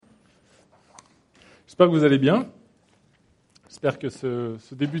J'espère que vous allez bien. J'espère que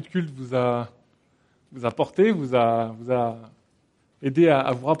ce début de culte vous a porté, vous a aidé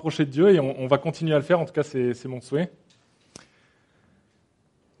à vous rapprocher de Dieu et on va continuer à le faire. En tout cas, c'est mon souhait.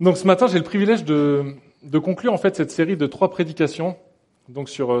 Donc ce matin, j'ai le privilège de conclure en fait cette série de 3 prédications donc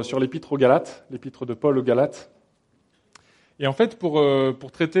sur l'épître aux Galates, l'épître de Paul aux Galates. Et en fait,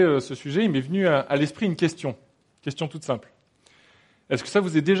 pour traiter ce sujet, il m'est venu à l'esprit une question toute simple. Est-ce que ça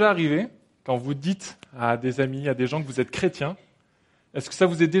vous est déjà arrivé, quand vous dites à des amis, à des gens que vous êtes chrétiens, est-ce que ça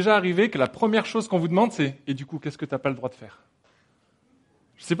vous est déjà arrivé que la première chose qu'on vous demande, c'est « Et du coup, qu'est-ce que tu n'as pas le droit de faire ?»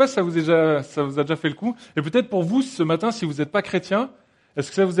 Je ne sais pas si ça vous a déjà fait le coup. Et peut-être pour vous, ce matin, si vous n'êtes pas chrétien, est-ce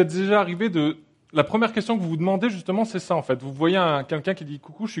que ça vous est déjà arrivé la première question que vous vous demandez, justement, c'est ça, en fait. Vous voyez quelqu'un qui dit «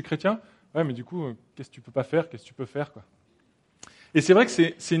 Coucou, je suis chrétien. » Ouais, mais du coup, qu'est-ce que tu peux pas faire ? Qu'est-ce que tu peux faire, quoi ? Et c'est vrai que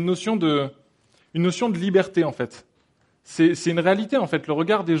c'est une notion de liberté, en fait. C'est une réalité, en fait. Le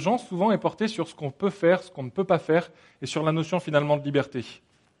regard des gens, souvent, est porté sur ce qu'on peut faire, ce qu'on ne peut pas faire, et sur la notion, finalement, de liberté.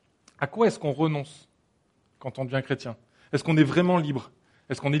 À quoi est-ce qu'on renonce quand on devient chrétien ? Est-ce qu'on est vraiment libre ?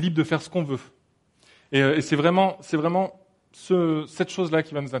 Est-ce qu'on est libre de faire ce qu'on veut ? Et c'est vraiment cette chose-là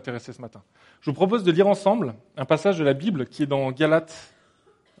qui va nous intéresser ce matin. Je vous propose de lire ensemble un passage de la Bible qui est dans Galates.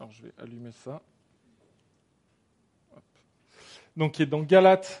 Alors, je vais allumer ça. Hop. Donc, qui est dans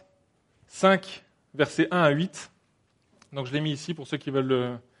Galates 5, versets 1 à 8. Donc je l'ai mis ici pour ceux qui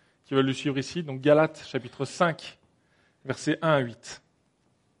veulent le suivre ici. Donc Galates chapitre 5, versets 1 à 8.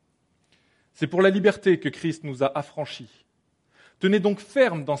 C'est pour la liberté que Christ nous a affranchis. Tenez donc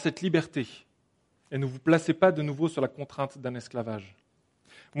ferme dans cette liberté et ne vous placez pas de nouveau sur la contrainte d'un esclavage.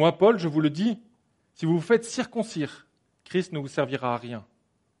 Moi, Paul, je vous le dis, si vous vous faites circoncire, Christ ne vous servira à rien.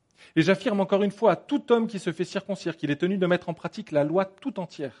 Et j'affirme encore une fois à tout homme qui se fait circoncire qu'il est tenu de mettre en pratique la loi tout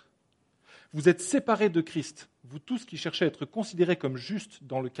entière. Vous êtes séparés de Christ, vous tous qui cherchez à être considérés comme justes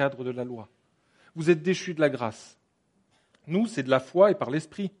dans le cadre de la loi. Vous êtes déchus de la grâce. Nous, c'est de la foi et par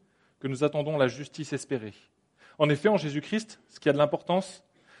l'Esprit que nous attendons la justice espérée. En effet, en Jésus-Christ, ce qui a de l'importance,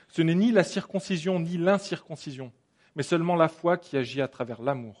 ce n'est ni la circoncision ni l'incirconcision, mais seulement la foi qui agit à travers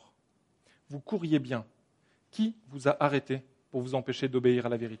l'amour. Vous couriez bien. Qui vous a arrêté pour vous empêcher d'obéir à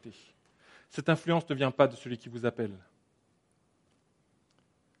la vérité ? Cette influence ne vient pas de celui qui vous appelle.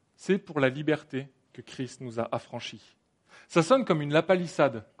 C'est pour la liberté que Christ nous a affranchis. Ça sonne comme une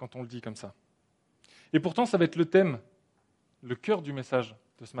lapalissade quand on le dit comme ça. Et pourtant, ça va être le thème, le cœur du message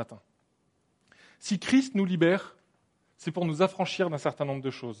de ce matin. Si Christ nous libère, c'est pour nous affranchir d'un certain nombre de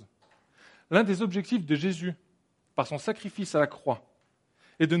choses. L'un des objectifs de Jésus, par son sacrifice à la croix,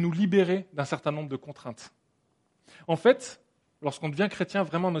 est de nous libérer d'un certain nombre de contraintes. En fait, lorsqu'on devient chrétien,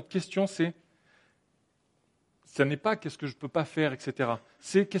 vraiment notre question c'est ce n'est pas qu'est-ce que je ne peux pas faire, etc.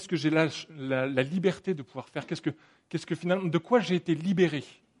 C'est qu'est-ce que j'ai la liberté de pouvoir faire, qu'est-ce que finalement, de quoi j'ai été libéré.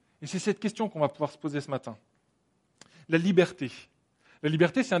 Et c'est cette question qu'on va pouvoir se poser ce matin. La liberté. La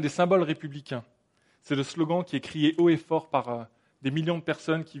liberté, c'est un des symboles républicains. C'est le slogan qui est crié haut et fort par des millions de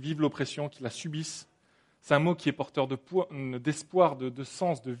personnes qui vivent l'oppression, qui la subissent. C'est un mot qui est porteur d'espoir, de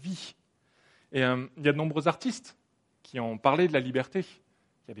sens, de vie. Et il y a de nombreux artistes qui ont parlé de la liberté.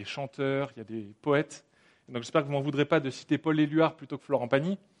 Il y a des chanteurs, il y a des poètes. Donc j'espère que vous ne m'en voudrez pas de citer Paul Éluard plutôt que Florent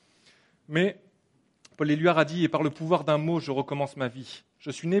Pagny. Mais Paul Éluard a dit « Et par le pouvoir d'un mot, je recommence ma vie.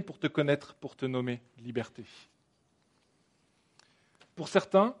 Je suis né pour te connaître, pour te nommer liberté. » Pour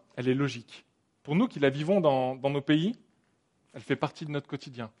certains, elle est logique. Pour nous qui la vivons dans nos pays, elle fait partie de notre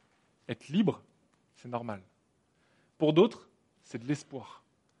quotidien. Être libre, c'est normal. Pour d'autres, c'est de l'espoir.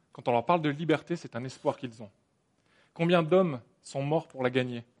 Quand on leur parle de liberté, c'est un espoir qu'ils ont. Combien d'hommes sont morts pour la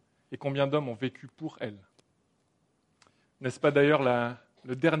gagner ? Et combien d'hommes ont vécu pour elle ? N'est-ce pas d'ailleurs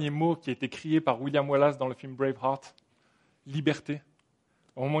le dernier mot qui a été crié par William Wallace dans le film Braveheart ? Liberté.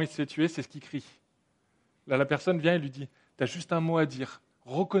 Au moment où il se fait tuer, c'est ce qu'il crie. Là, la personne vient et lui dit « Tu as juste un mot à dire.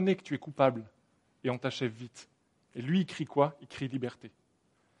 Reconnais que tu es coupable. » Et on t'achève vite. Et lui, il crie quoi ? Il crie liberté.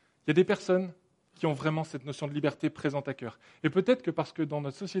 Il y a des personnes qui ont vraiment cette notion de liberté présente à cœur. Et peut-être que parce que dans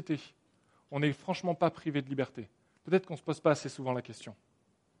notre société, on n'est franchement pas privé de liberté. Peut-être qu'on ne se pose pas assez souvent la question.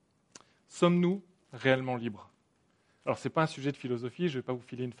 Sommes-nous réellement libres ? Alors, ce n'est pas un sujet de philosophie, je ne vais pas vous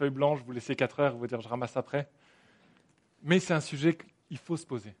filer une feuille blanche, vous laisser 4 heures et vous dire je ramasse après. Mais c'est un sujet qu'il faut se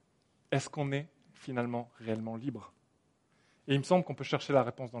poser. Est-ce qu'on est finalement réellement libre ? Et il me semble qu'on peut chercher la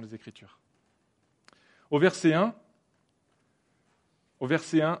réponse dans les Écritures. Au verset 1,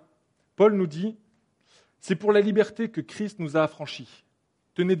 Paul nous dit « C'est pour la liberté que Christ nous a affranchis.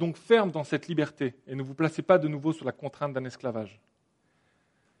 Tenez donc ferme dans cette liberté et ne vous placez pas de nouveau sous la contrainte d'un esclavage. »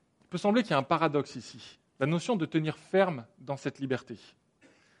 Il peut sembler qu'il y a un paradoxe ici. La notion de tenir ferme dans cette liberté.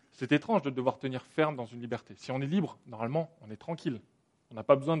 C'est étrange de devoir tenir ferme dans une liberté. Si on est libre, normalement, on est tranquille. On n'a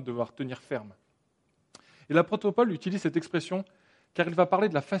pas besoin de devoir tenir ferme. Et l'apôtre Paul utilise cette expression car il va parler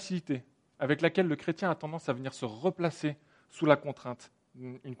de la facilité avec laquelle le chrétien a tendance à venir se replacer sous la contrainte,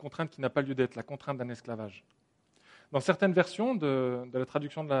 une contrainte qui n'a pas lieu d'être, la contrainte d'un esclavage. Dans certaines versions de la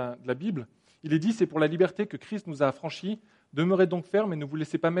traduction de la Bible, il est dit « c'est pour la liberté que Christ nous a affranchis, demeurez donc fermes et ne vous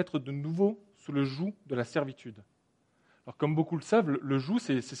laissez pas mettre de nouveau sous le joug de la servitude ». Alors comme beaucoup le savent, le joug,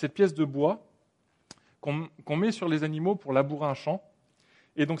 c'est cette pièce de bois qu'on met sur les animaux pour labourer un champ.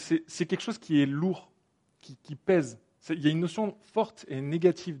 Et donc c'est quelque chose qui est lourd, qui pèse. Il y a une notion forte et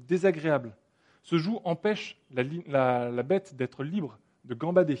négative, désagréable. Ce joug empêche la bête d'être libre, de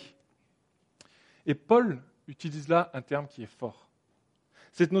gambader. Et Paul utilise là un terme qui est fort.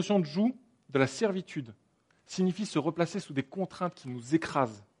 Cette notion de joug, de la servitude, signifie se replacer sous des contraintes qui nous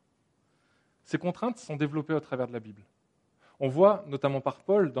écrasent. Ces contraintes sont développées au travers de la Bible. On voit, notamment par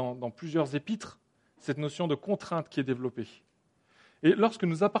Paul, dans plusieurs épîtres, cette notion de contrainte qui est développée. Et lorsque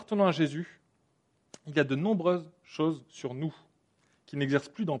nous appartenons à Jésus, il y a de nombreuses choses sur nous qui n'exercent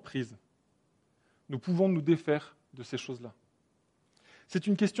plus d'emprise. Nous pouvons nous défaire de ces choses-là. C'est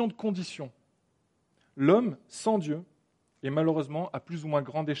une question de condition. L'homme, sans Dieu, est malheureusement à plus ou moins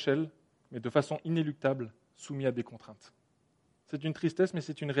grande échelle, mais de façon inéluctable, soumis à des contraintes. C'est une tristesse, mais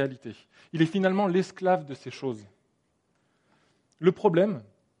c'est une réalité. Il est finalement l'esclave de ces choses. Le problème,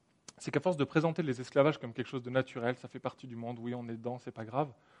 c'est qu'à force de présenter les esclavages comme quelque chose de naturel, ça fait partie du monde, oui, on est dedans, c'est pas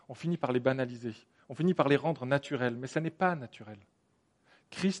grave, on finit par les banaliser, on finit par les rendre naturels, mais ça n'est pas naturel.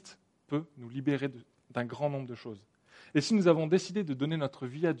 Christ peut nous libérer d'un grand nombre de choses. Et si nous avons décidé de donner notre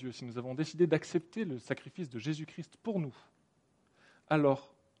vie à Dieu, si nous avons décidé d'accepter le sacrifice de Jésus-Christ pour nous,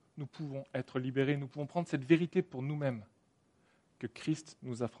 alors nous pouvons être libérés, nous pouvons prendre cette vérité pour nous-mêmes, que Christ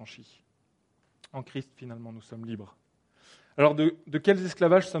nous a franchis. En Christ, finalement, nous sommes libres. Alors, de quels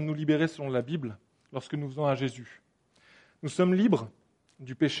esclavages sommes-nous libérés selon la Bible lorsque nous venons à Jésus ? Nous sommes libres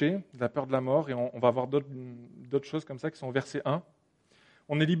du péché, de la peur de la mort, et on va voir d'autres choses comme ça qui sont au verset 1.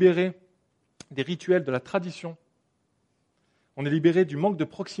 On est libérés des rituels, de la tradition. On est libérés du manque de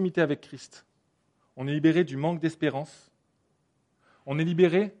proximité avec Christ. On est libérés du manque d'espérance. On est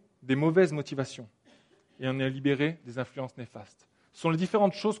libérés des mauvaises motivations. Et on est libérés des influences néfastes. Ce sont les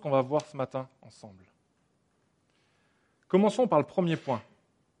différentes choses qu'on va voir ce matin ensemble. Commençons par le premier point.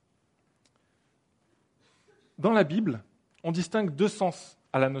 Dans la Bible, on distingue deux sens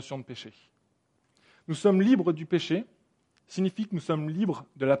à la notion de péché. Nous sommes libres du péché, signifie que nous sommes libres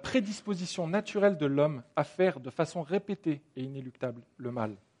de la prédisposition naturelle de l'homme à faire de façon répétée et inéluctable le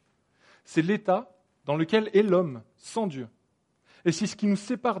mal. C'est l'état dans lequel est l'homme sans Dieu. Et c'est ce qui nous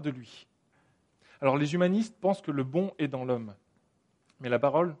sépare de lui. Alors les humanistes pensent que le bon est dans l'homme. Mais la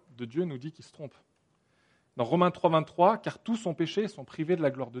parole de Dieu nous dit qu'il se trompe. Dans Romains 3,23, car tous ont péché et sont privés de la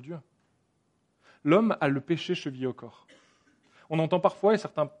gloire de Dieu. L'homme a le péché chevillé au corps. On entend parfois, et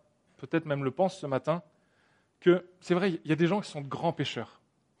certains peut-être même le pensent ce matin, que c'est vrai, il y a des gens qui sont de grands pécheurs.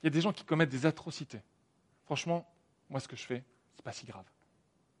 Il y a des gens qui commettent des atrocités. Franchement, moi ce que je fais, c'est pas si grave.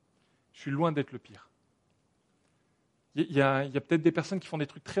 Je suis loin d'être le pire. Il y a peut-être des personnes qui font des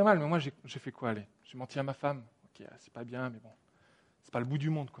trucs très mal, mais moi j'ai fait quoi, allez ? J'ai menti à ma femme. Ok, c'est pas bien, mais bon, c'est pas le bout du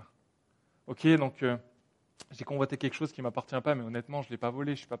monde, quoi. Ok, donc j'ai convoité quelque chose qui ne m'appartient pas, mais honnêtement, je ne l'ai pas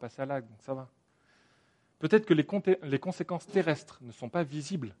volé, je ne suis pas passé à l'acte, donc ça va. Peut-être que les conséquences terrestres ne sont pas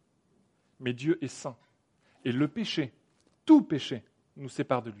visibles, mais Dieu est saint. Et le péché, tout péché, nous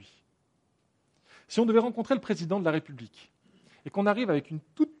sépare de lui. Si on devait rencontrer le président de la République, et qu'on arrive avec une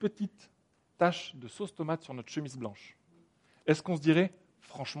toute petite tache de sauce tomate sur notre chemise blanche, est-ce qu'on se dirait,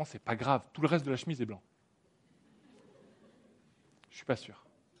 franchement, c'est pas grave, tout le reste de la chemise est blanc ? Je ne suis pas sûr.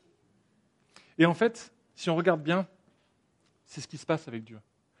 Et en fait, si on regarde bien, c'est ce qui se passe avec Dieu.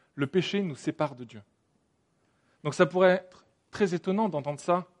 Le péché nous sépare de Dieu. Donc ça pourrait être très étonnant d'entendre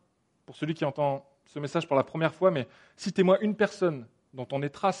ça pour celui qui entend ce message pour la première fois, mais citez-moi une personne dont on ait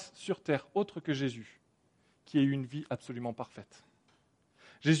trace sur terre autre que Jésus, qui ait eu une vie absolument parfaite.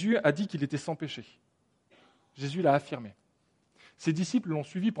 Jésus a dit qu'il était sans péché. Jésus l'a affirmé. Ses disciples l'ont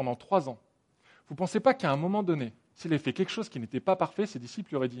suivi pendant 3 ans. Vous ne pensez pas qu'à un moment donné, s'il avait fait quelque chose qui n'était pas parfait, ses disciples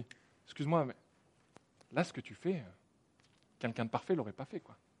lui auraient dit « Excuse-moi, mais là, ce que tu fais, quelqu'un de parfait ne l'aurait pas fait,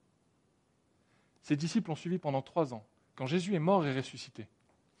 quoi. » Ses disciples l'ont suivi pendant 3 ans. Quand Jésus est mort et ressuscité,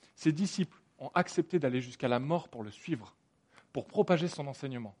 ses disciples ont accepté d'aller jusqu'à la mort pour le suivre, pour propager son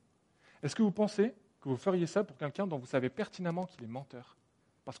enseignement. Est-ce que vous pensez que vous feriez ça pour quelqu'un dont vous savez pertinemment qu'il est menteur,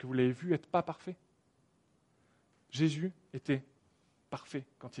 parce que vous l'avez vu être pas parfait ? Jésus était parfait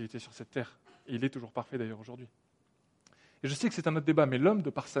quand il était sur cette terre, et il est toujours parfait d'ailleurs aujourd'hui. Et je sais que c'est un autre débat, mais l'homme, de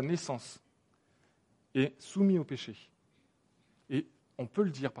par sa naissance, est soumis au péché. Et on peut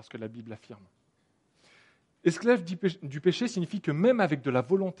le dire parce que la Bible l'affirme. Esclave du péché signifie que même avec de la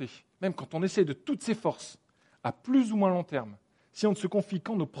volonté, même quand on essaie de toutes ses forces, à plus ou moins long terme, si on ne se confie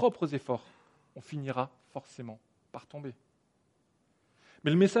qu'en nos propres efforts, on finira forcément par tomber.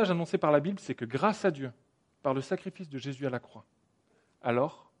 Mais le message annoncé par la Bible, c'est que grâce à Dieu, par le sacrifice de Jésus à la croix,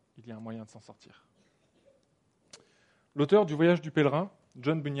 alors il y a un moyen de s'en sortir. L'auteur du Voyage du pèlerin,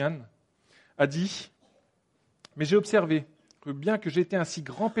 John Bunyan, a dit « Mais j'ai observé que bien que j'étais un si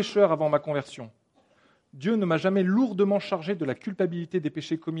grand pécheur avant ma conversion, Dieu ne m'a jamais lourdement chargé de la culpabilité des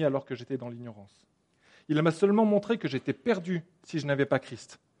péchés commis alors que j'étais dans l'ignorance. Il m'a seulement montré que j'étais perdu si je n'avais pas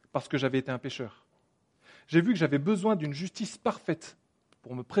Christ, parce que j'avais été un pécheur. J'ai vu que j'avais besoin d'une justice parfaite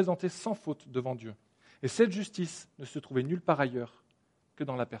pour me présenter sans faute devant Dieu. Et cette justice ne se trouvait nulle part ailleurs que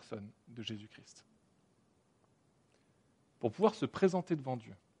dans la personne de Jésus-Christ. » Pour pouvoir se présenter devant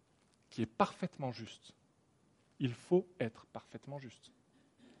Dieu, qui est parfaitement juste, il faut être parfaitement juste.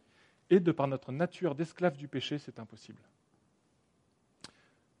 Et de par notre nature d'esclave du péché, c'est impossible.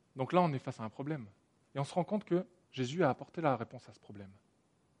 Donc là, on est face à un problème. Et on se rend compte que Jésus a apporté la réponse à ce problème.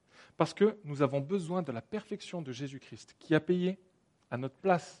 Parce que nous avons besoin de la perfection de Jésus-Christ, qui a payé à notre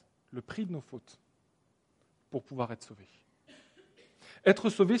place le prix de nos fautes pour pouvoir être sauvé. Être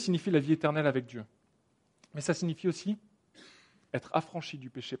sauvé signifie la vie éternelle avec Dieu. Mais ça signifie aussi être affranchi du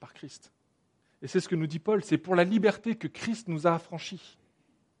péché par Christ. Et c'est ce que nous dit Paul, c'est pour la liberté que Christ nous a affranchis.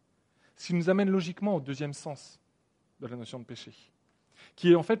 Ce qui nous amène logiquement au deuxième sens de la notion de péché,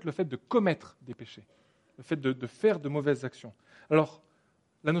 qui est en fait le fait de commettre des péchés, le fait de faire de mauvaises actions. Alors,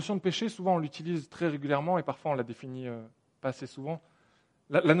 la notion de péché, souvent on l'utilise très régulièrement et parfois on la définit pas assez souvent.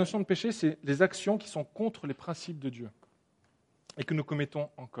 La notion de péché, c'est les actions qui sont contre les principes de Dieu et que nous commettons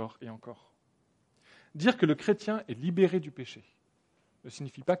encore et encore. Dire que le chrétien est libéré du péché ne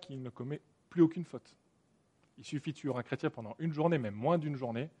signifie pas qu'il ne commet plus aucune faute. Il suffit de suivre un chrétien pendant une journée, même moins d'une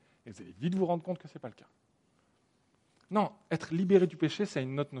journée, et vous allez vite vous rendre compte que ce n'est pas le cas. Non, être libéré du péché, c'est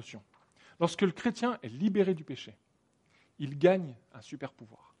une autre notion. Lorsque le chrétien est libéré du péché, il gagne un super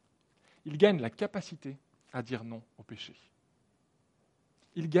pouvoir. Il gagne la capacité à dire non au péché.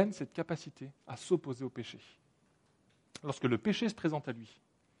 Il gagne cette capacité à s'opposer au péché. Lorsque le péché se présente à lui,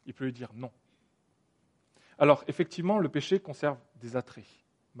 il peut lui dire non. Alors, effectivement, le péché conserve des attraits,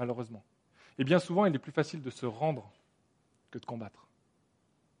 malheureusement. Et bien souvent, il est plus facile de se rendre que de combattre.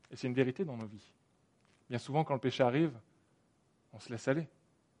 Et c'est une vérité dans nos vies. Bien souvent, quand le péché arrive, on se laisse aller,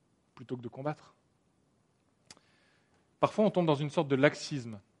 plutôt que de combattre. Parfois, on tombe dans une sorte de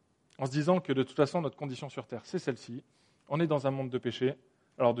laxisme, en se disant que de toute façon, notre condition sur Terre, c'est celle-ci. On est dans un monde de péché,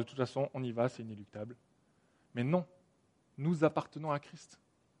 alors de toute façon, on y va, c'est inéluctable. Mais non, nous appartenons à Christ.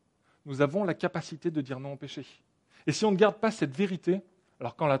 Nous avons la capacité de dire non au péché. Et si on ne garde pas cette vérité,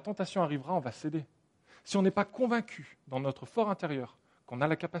 alors quand la tentation arrivera, on va céder. Si on n'est pas convaincu dans notre fort intérieur qu'on a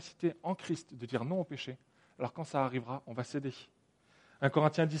la capacité en Christ de dire non au péché, alors quand ça arrivera, on va céder. 1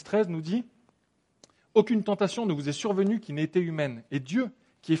 Corinthiens 10,13 nous dit « Aucune tentation ne vous est survenue qui n'ait été humaine, et Dieu,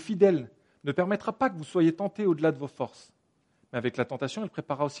 qui est fidèle, ne permettra pas que vous soyez tentés au-delà de vos forces. Mais avec la tentation, il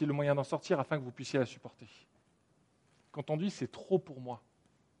préparera aussi le moyen d'en sortir afin que vous puissiez la supporter. » Quand on dit « c'est trop pour moi »,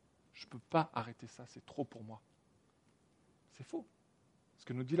 je ne peux pas arrêter ça, c'est trop pour moi. C'est faux. Ce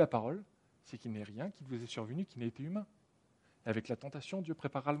que nous dit la parole, c'est qu'il n'est rien qui vous est survenu qui n'ait été humain. Et avec la tentation, Dieu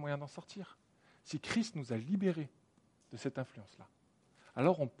préparera le moyen d'en sortir. Si Christ nous a libérés de cette influence-là,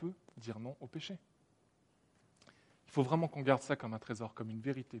 alors on peut dire non au péché. Il faut vraiment qu'on garde ça comme un trésor, comme une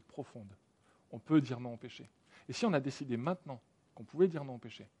vérité profonde. On peut dire non au péché. Et si on a décidé maintenant qu'on pouvait dire non au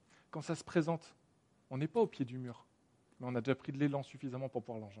péché, quand ça se présente, on n'est pas au pied du mur, mais on a déjà pris de l'élan suffisamment pour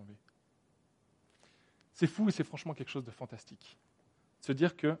pouvoir l'enjamber. C'est fou et c'est franchement quelque chose de fantastique. De se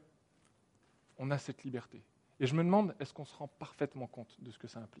dire qu'on a cette liberté. Et je me demande, est-ce qu'on se rend parfaitement compte de ce que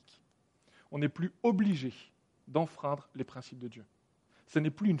ça implique ? On n'est plus obligé d'enfreindre les principes de Dieu. Ce n'est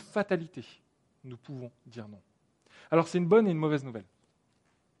plus une fatalité. Nous pouvons dire non. Alors c'est une bonne et une mauvaise nouvelle.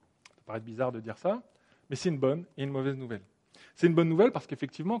 Ça peut paraître bizarre de dire ça, mais c'est une bonne et une mauvaise nouvelle. C'est une bonne nouvelle parce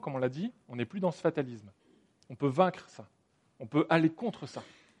qu'effectivement, comme on l'a dit, on n'est plus dans ce fatalisme. On peut vaincre ça. On peut aller contre ça.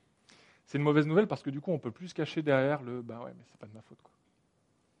 C'est une mauvaise nouvelle parce que du coup, on ne peut plus se cacher derrière le « bah ouais, mais c'est pas de ma faute ».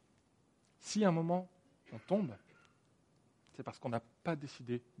 Si à un moment, on tombe, c'est parce qu'on n'a pas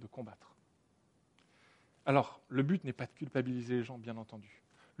décidé de combattre. Alors, le but n'est pas de culpabiliser les gens, bien entendu.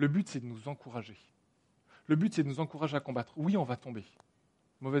 Le but, c'est de nous encourager. Le but, c'est de nous encourager à combattre. Oui, on va tomber.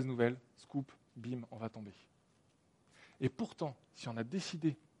 Mauvaise nouvelle, scoop, bim, on va tomber. Et pourtant, si on a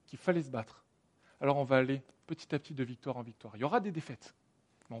décidé qu'il fallait se battre, alors on va aller petit à petit de victoire en victoire. Il y aura des défaites,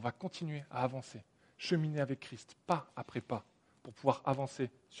 mais on va continuer à avancer, cheminer avec Christ, pas après pas, pour pouvoir avancer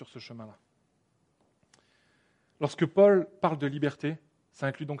sur ce chemin-là. Lorsque Paul parle de liberté, ça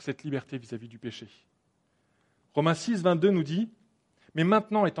inclut donc cette liberté vis-à-vis du péché. Romains 6, 22 nous dit « Mais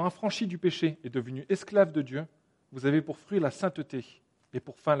maintenant, étant affranchis du péché et devenus esclaves de Dieu, vous avez pour fruit la sainteté et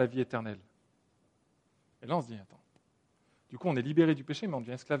pour fin la vie éternelle. » Et là, on se dit « Attends, du coup, on est libéré du péché, mais on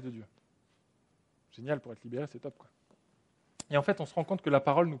devient esclave de Dieu. » Génial, pour être libéré, c'est top, quoi. Et en fait, on se rend compte que la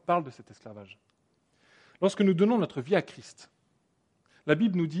parole nous parle de cet esclavage. Lorsque nous donnons notre vie à Christ, la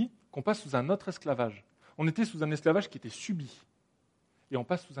Bible nous dit qu'on passe sous un autre esclavage. On était sous un esclavage qui était subi, et on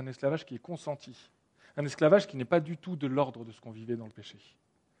passe sous un esclavage qui est consenti. Un esclavage qui n'est pas du tout de l'ordre de ce qu'on vivait dans le péché.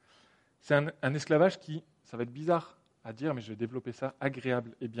 C'est un esclavage qui, ça va être bizarre à dire, mais je vais développer ça,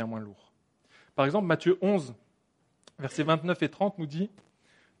 agréable et bien moins lourd. Par exemple, Matthieu 11, versets 29 et 30 nous dit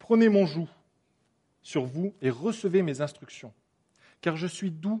 « Prenez mon joug sur vous et recevez mes instructions, car je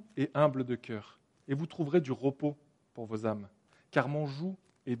suis doux et humble de cœur, et vous trouverez du repos pour vos âmes, car mon joug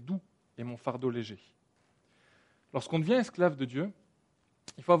est doux et mon fardeau léger. » Lorsqu'on devient esclave de Dieu,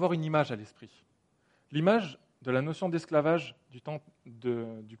 il faut avoir une image à l'esprit. L'image de la notion d'esclavage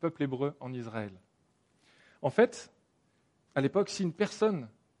du peuple hébreu en Israël. En fait, à l'époque, si une personne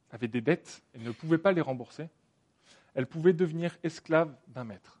avait des dettes et ne pouvait pas les rembourser, elle pouvait devenir esclave d'un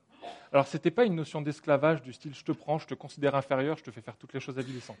maître. Alors, ce n'était pas une notion d'esclavage du style « je te prends, je te considère inférieur, je te fais faire toutes les choses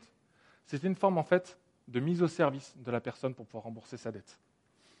avilissantes ». C'était une forme, en fait, de mise au service de la personne pour pouvoir rembourser sa dette.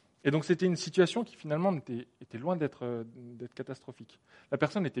 Et donc, c'était une situation qui, finalement, était loin d'être catastrophique. La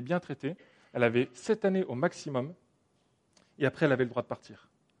personne était bien traitée, elle avait 7 années au maximum, et après, elle avait le droit de partir.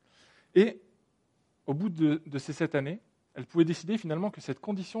 Et au bout de ces 7 années, elle pouvait décider, finalement, que cette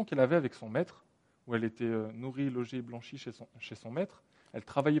condition qu'elle avait avec son maître, où elle était nourrie, logée, blanchie chez son maître, elle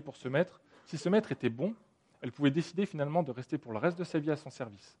travaillait pour ce maître. Si ce maître était bon, elle pouvait décider finalement de rester pour le reste de sa vie à son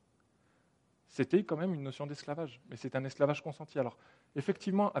service. C'était quand même une notion d'esclavage, mais c'est un esclavage consenti. Alors,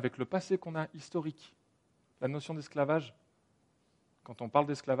 effectivement, avec le passé qu'on a historique, la notion d'esclavage, quand on parle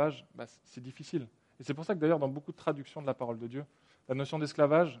d'esclavage, c'est difficile. Et c'est pour ça que d'ailleurs, dans beaucoup de traductions de la parole de Dieu, la notion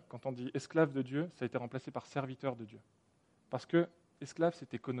d'esclavage, quand on dit esclave de Dieu, ça a été remplacé par serviteur de Dieu. Parce que esclave,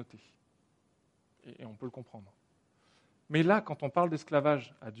 c'était connoté. Et on peut le comprendre. Mais là, quand on parle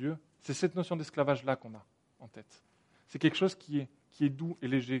d'esclavage à Dieu, c'est cette notion d'esclavage-là qu'on a en tête. C'est quelque chose qui est doux et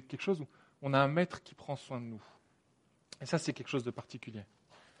léger, quelque chose où on a un maître qui prend soin de nous. Et ça, c'est quelque chose de particulier.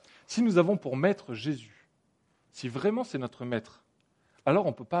 Si nous avons pour maître Jésus, si vraiment c'est notre maître, alors on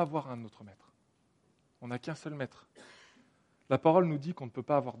ne peut pas avoir un autre maître. On n'a qu'un seul maître. La parole nous dit qu'on ne peut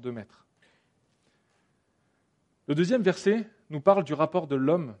pas avoir 2 maîtres. Le deuxième verset nous parle du rapport de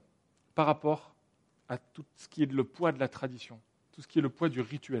l'homme par rapport à tout ce qui est le poids de la tradition, tout ce qui est le poids du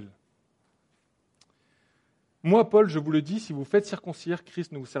rituel. Moi, Paul, je vous le dis, si vous faites circoncire,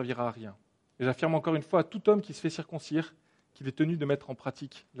 Christ ne vous servira à rien. Et j'affirme encore une fois à tout homme qui se fait circoncire qu'il est tenu de mettre en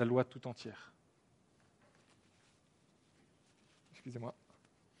pratique la loi tout entière. Excusez-moi.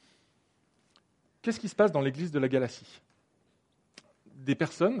 Qu'est-ce qui se passe dans l'église de la Galatie ? Des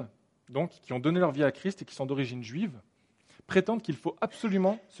personnes, donc, qui ont donné leur vie à Christ et qui sont d'origine juive, prétendent qu'il faut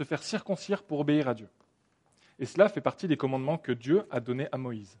absolument se faire circoncire pour obéir à Dieu. Et cela fait partie des commandements que Dieu a donnés à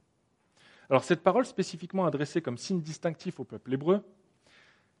Moïse. Alors cette parole spécifiquement adressée comme signe distinctif au peuple hébreu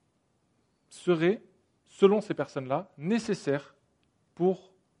serait, selon ces personnes-là, nécessaire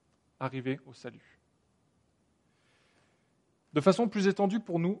pour arriver au salut. De façon plus étendue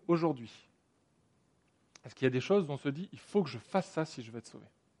pour nous aujourd'hui, est-ce qu'il y a des choses où on se dit « il faut que je fasse ça si je veux être sauvé » ?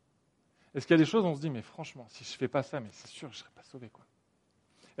 Est-ce qu'il y a des choses où on se dit « mais franchement, si je ne fais pas ça, mais c'est sûr que je ne serai pas sauvé. »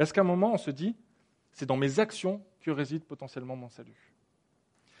 Est-ce qu'à un moment on se dit « c'est dans mes actions que réside potentiellement mon salut » ?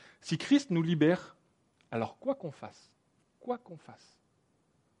 Si Christ nous libère, alors quoi qu'on fasse,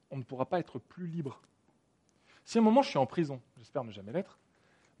 on ne pourra pas être plus libre. Si à un moment je suis en prison, j'espère ne jamais l'être,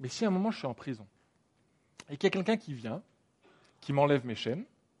 mais si à un moment je suis en prison, et qu'il y a quelqu'un qui vient, qui m'enlève mes chaînes,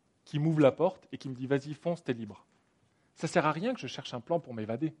 qui m'ouvre la porte et qui me dit « vas-y, fonce, t'es libre », ça ne sert à rien que je cherche un plan pour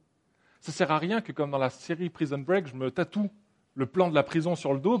m'évader. Ça ne sert à rien que, comme dans la série Prison Break, je me tatoue le plan de la prison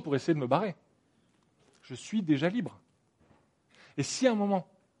sur le dos pour essayer de me barrer. Je suis déjà libre. Et si à un moment,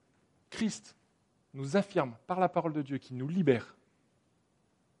 Christ nous affirme par la parole de Dieu qu'il nous libère,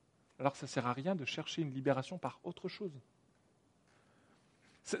 alors ça ne sert à rien de chercher une libération par autre chose.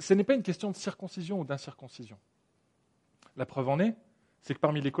 Ce n'est pas une question de circoncision ou d'incirconcision. La preuve en est, c'est que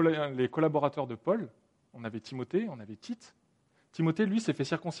parmi les collaborateurs de Paul, on avait Timothée, on avait Tite. Timothée, lui, s'est fait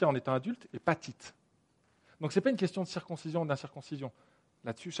circoncire en étant adulte et pas Tite. Donc ce n'est pas une question de circoncision ou d'incirconcision.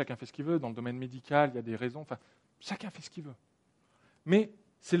 Là-dessus, chacun fait ce qu'il veut. Dans le domaine médical, il y a des raisons. Enfin, chacun fait ce qu'il veut. Mais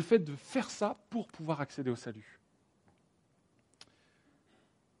c'est le fait de faire ça pour pouvoir accéder au salut.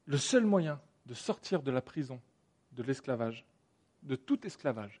 Le seul moyen de sortir de la prison, de l'esclavage, de tout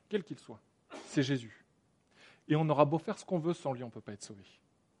esclavage, quel qu'il soit, c'est Jésus. Et on aura beau faire ce qu'on veut, sans lui, on ne peut pas être sauvé.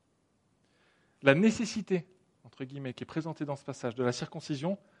 La nécessité, en entre guillemets, qui est présentée dans ce passage de la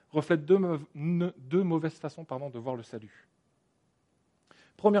circoncision, reflète deux mauvaises façons de voir le salut.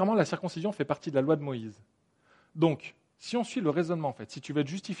 Premièrement, la circoncision fait partie de la loi de Moïse. Donc, si on suit le raisonnement, en fait, si tu veux être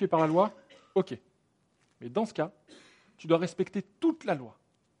justifié par la loi, ok. Mais dans ce cas, tu dois respecter toute la loi,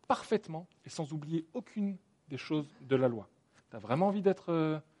 parfaitement, et sans oublier aucune des choses de la loi. Tu as vraiment envie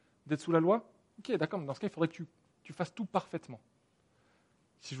d'être sous la loi ? Ok, d'accord, mais dans ce cas, il faudrait que tu fasses tout parfaitement.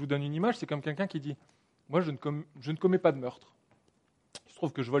 Si je vous donne une image, c'est comme quelqu'un qui dit « Moi, je ne commets pas de meurtre. Il se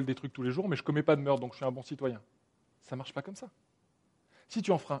trouve que je vole des trucs tous les jours, mais je ne commets pas de meurtre, donc je suis un bon citoyen. » Ça ne marche pas comme ça. Si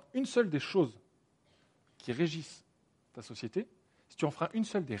tu enfreins une seule des choses qui régissent ta société, si tu enfreins une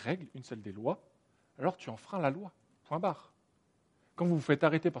seule des règles, une seule des lois, alors tu enfreins la loi. Point barre. Quand vous vous faites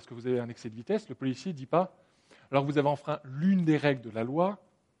arrêter parce que vous avez un excès de vitesse, le policier ne dit pas « Alors vous avez enfreint l'une des règles de la loi,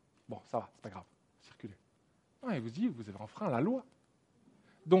 bon, ça va, c'est pas grave, circulez. » Non, il vous dit « Vous avez enfreint la loi. »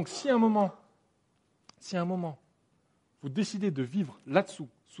 Donc si à un moment, vous décidez de vivre là-dessous,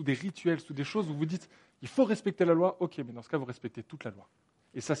 sous des rituels, sous des choses où vous dites « Il faut respecter la loi », ok, mais dans ce cas, vous respectez toute la loi.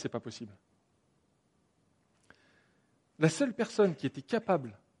 Et ça, ce n'est pas possible. La seule personne qui était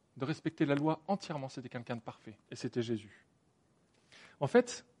capable de respecter la loi entièrement, c'était quelqu'un de parfait, et c'était Jésus. En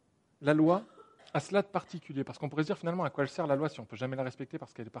fait, la loi a cela de particulier, parce qu'on pourrait se dire finalement à quoi elle sert la loi si on ne peut jamais la respecter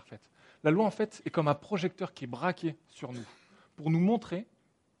parce qu'elle est parfaite. La loi, en fait, est comme un projecteur qui est braqué sur nous, pour nous montrer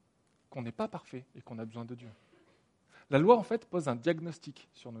qu'on n'est pas parfait et qu'on a besoin de Dieu. La loi, en fait, pose un diagnostic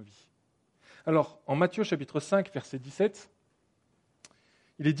sur nos vies. Alors, en Matthieu chapitre 5, verset 17,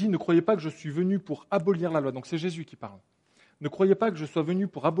 il est dit « Ne croyez pas que je suis venu pour abolir la loi ». Donc c'est Jésus qui parle. « Ne croyez pas que je sois venu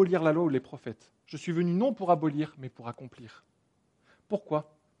pour abolir la loi ou les prophètes. Je suis venu non pour abolir, mais pour accomplir. »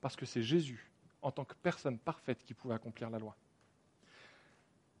 Pourquoi ? Parce que c'est Jésus, en tant que personne parfaite, qui pouvait accomplir la loi.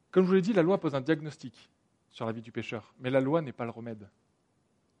 Comme je vous l'ai dit, la loi pose un diagnostic sur la vie du pécheur, mais la loi n'est pas le remède.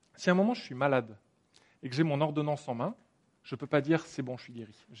 Si à un moment je suis malade et que j'ai mon ordonnance en main, je ne peux pas dire « c'est bon, je suis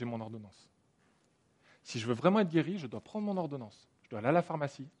guéri, j'ai mon ordonnance ». Si je veux vraiment être guéri, je dois prendre mon ordonnance. Je dois aller à la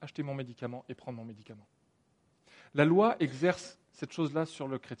pharmacie, acheter mon médicament et prendre mon médicament. La loi exerce cette chose-là sur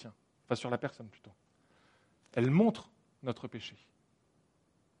le chrétien, enfin sur la personne plutôt. Elle montre notre péché.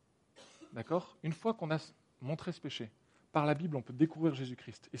 D'accord ? Une fois qu'on a montré ce péché, par la Bible, on peut découvrir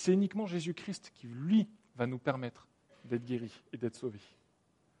Jésus-Christ. Et c'est uniquement Jésus-Christ qui, lui, va nous permettre d'être guéris et d'être sauvés.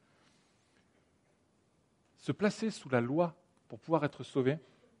 Se placer sous la loi pour pouvoir être sauvé,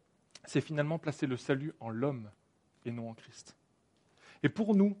 c'est finalement placer le salut en l'homme et non en Christ. Et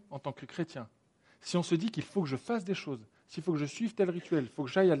pour nous, en tant que chrétiens, si on se dit qu'il faut que je fasse des choses, s'il faut que je suive tel rituel, il faut que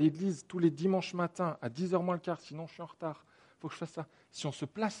j'aille à l'église tous les dimanches matins à 10h moins le quart, sinon je suis en retard, il faut que je fasse ça. Si on se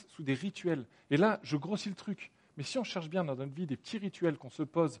place sous des rituels, et là, je grossis le truc, mais si on cherche bien dans notre vie des petits rituels qu'on se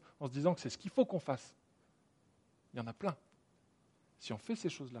pose en se disant que c'est ce qu'il faut qu'on fasse, il y en a plein. Si on fait ces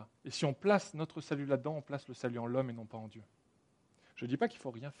choses-là, et si on place notre salut là-dedans, on place le salut en l'homme et non pas en Dieu. Je ne dis pas qu'il ne faut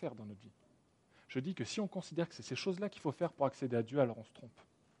rien faire dans notre vie. Je dis que si on considère que c'est ces choses-là qu'il faut faire pour accéder à Dieu, alors on se trompe.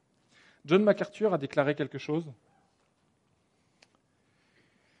 John MacArthur a déclaré quelque chose.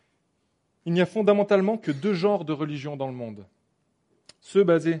 Il n'y a fondamentalement que deux genres de religions dans le monde. Ceux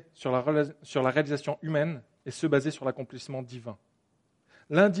basés sur la réalisation humaine et ceux basés sur l'accomplissement divin.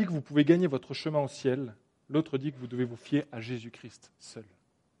 L'un dit que vous pouvez gagner votre chemin au ciel, l'autre dit que vous devez vous fier à Jésus-Christ seul.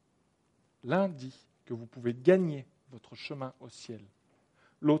 L'un dit que vous pouvez gagner votre chemin au ciel.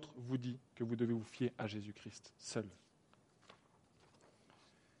 L'autre vous dit que vous devez vous fier à Jésus-Christ seul.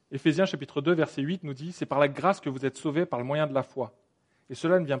 Éphésiens chapitre 2, verset 8 nous dit « C'est par la grâce que vous êtes sauvés par le moyen de la foi. Et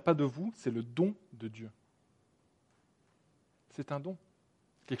cela ne vient pas de vous, c'est le don de Dieu. » C'est un don.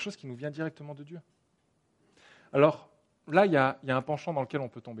 C'est quelque chose qui nous vient directement de Dieu. Alors, là, il y a un penchant dans lequel on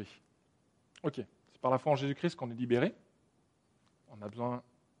peut tomber. Ok, c'est par la foi en Jésus-Christ qu'on est libéré. On n'a besoin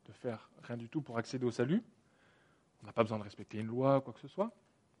de faire rien du tout pour accéder au salut. On n'a pas besoin de respecter une loi ou quoi que ce soit.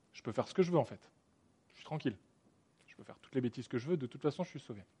 Je peux faire ce que je veux en fait. Je suis tranquille. Je peux faire toutes les bêtises que je veux. De toute façon, je suis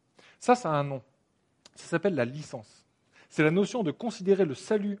sauvé. Ça a un nom. Ça s'appelle la licence. C'est la notion de considérer le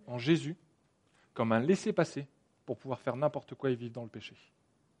salut en Jésus comme un laissez-passer pour pouvoir faire n'importe quoi et vivre dans le péché.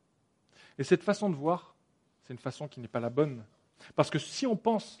 Et cette façon de voir, c'est une façon qui n'est pas la bonne. Parce que si on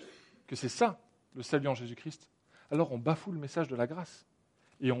pense que c'est ça, le salut en Jésus-Christ, alors on bafoue le message de la grâce.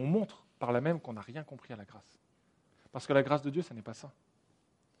 Et on montre par là même qu'on n'a rien compris à la grâce. Parce que la grâce de Dieu, ça n'est pas ça.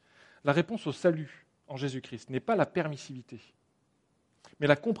 La réponse au salut en Jésus-Christ n'est pas la permissivité, mais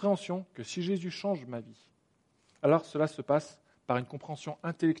la compréhension que si Jésus change ma vie, alors cela se passe par une compréhension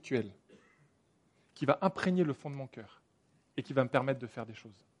intellectuelle qui va imprégner le fond de mon cœur et qui va me permettre de faire des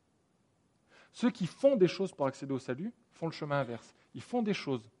choses. Ceux qui font des choses pour accéder au salut font le chemin inverse. Ils font des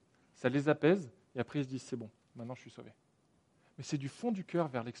choses, ça les apaise, et après ils se disent « c'est bon, maintenant je suis sauvé ». Mais c'est du fond du cœur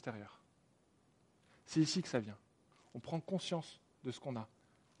vers l'extérieur. C'est ici que ça vient. On prend conscience de ce qu'on a.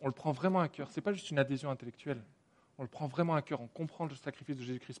 On le prend vraiment à cœur. Ce n'est pas juste une adhésion intellectuelle. On le prend vraiment à cœur. On comprend le sacrifice de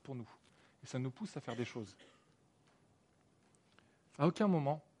Jésus-Christ pour nous. Et ça nous pousse à faire des choses. À aucun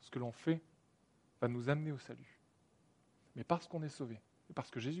moment, ce que l'on fait va nous amener au salut. Mais parce qu'on est sauvé, et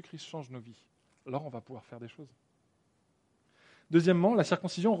parce que Jésus-Christ change nos vies, alors on va pouvoir faire des choses. Deuxièmement, la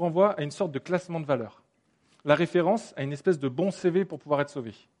circoncision renvoie à une sorte de classement de valeurs. La référence à une espèce de bon CV pour pouvoir être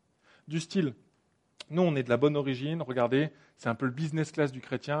sauvé. Du style, nous on est de la bonne origine, regardez, c'est un peu le business class du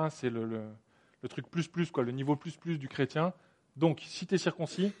chrétien, c'est le truc plus, quoi, le niveau plus du chrétien. Donc, si tu es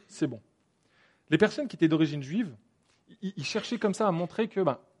circoncis, c'est bon. Les personnes qui étaient d'origine juive, ils cherchaient comme ça à montrer que,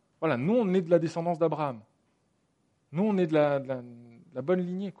 voilà, nous on est de la descendance d'Abraham. Nous on est de la bonne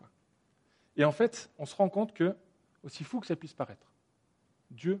lignée, quoi. Et en fait, on se rend compte que, aussi fou que ça puisse paraître,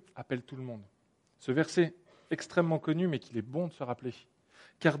 Dieu appelle tout le monde. Ce verset extrêmement connu, mais qu'il est bon de se rappeler.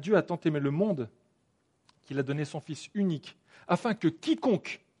 Car Dieu a tant aimé le monde qu'il a donné son Fils unique, afin que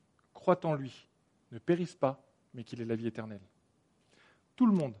quiconque croit en lui ne périsse pas, mais qu'il ait la vie éternelle. Tout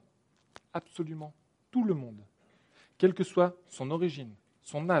le monde, absolument tout le monde, quelle que soit son origine,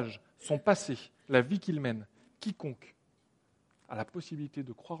 son âge, son passé, la vie qu'il mène, quiconque a la possibilité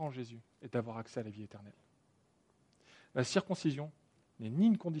de croire en Jésus et d'avoir accès à la vie éternelle. La circoncision n'est ni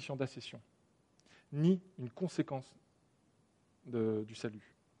une condition d'accession, ni une conséquence du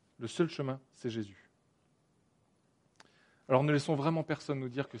salut. Le seul chemin, c'est Jésus. Alors ne laissons vraiment personne nous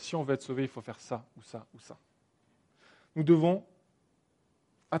dire que si on veut être sauvé, il faut faire ça ou ça ou ça. Nous devons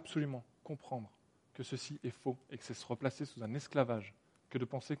absolument comprendre que ceci est faux et que c'est se replacer sous un esclavage que de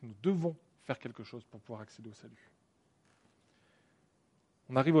penser que nous devons faire quelque chose pour pouvoir accéder au salut.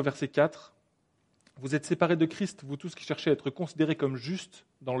 On arrive au verset 4. Vous êtes séparés de Christ, vous tous qui cherchez à être considérés comme justes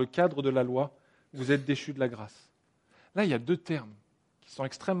dans le cadre de la loi, vous êtes déchus de la grâce. Là, il y a deux termes qui sont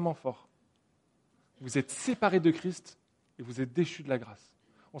extrêmement forts. Vous êtes séparés de Christ et vous êtes déchus de la grâce.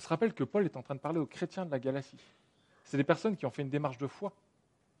 On se rappelle que Paul est en train de parler aux chrétiens de la Galatie. C'est des personnes qui ont fait une démarche de foi.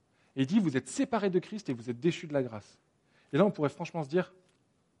 Et il dit, vous êtes séparés de Christ et vous êtes déchus de la grâce. Et là, on pourrait franchement se dire,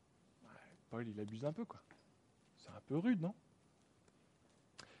 Paul, il abuse un peu, quoi. C'est un peu rude, non ?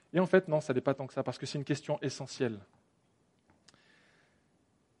 Et en fait, non, ça n'est pas tant que ça, parce que c'est une question essentielle.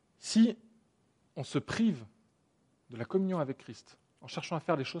 Si on se prive de la communion avec Christ, en cherchant à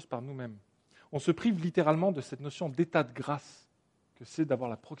faire les choses par nous-mêmes, on se prive littéralement de cette notion d'état de grâce que c'est d'avoir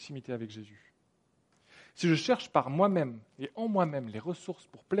la proximité avec Jésus. Si je cherche par moi-même et en moi-même les ressources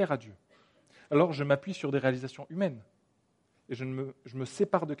pour plaire à Dieu, alors je m'appuie sur des réalisations humaines et je me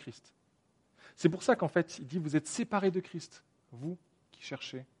sépare de Christ. C'est pour ça qu'en fait, il dit, vous êtes séparés de Christ, vous qui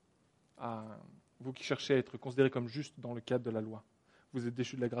cherchez à être considérés comme justes dans le cadre de la loi. Vous êtes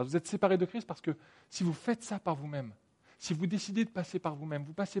déchus de la grâce. Vous êtes séparés de Christ parce que si vous faites ça par vous-même, si vous décidez de passer par vous-même,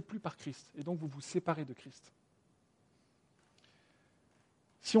 vous ne passez plus par Christ et donc vous vous séparez de Christ.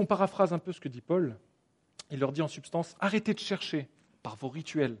 Si on paraphrase un peu ce que dit Paul, il leur dit en substance, arrêtez de chercher par vos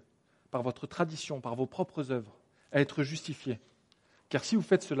rituels, par votre tradition, par vos propres œuvres, à être justifiés. Car si vous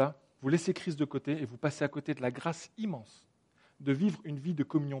faites cela, vous laissez Christ de côté et vous passez à côté de la grâce immense de vivre une vie de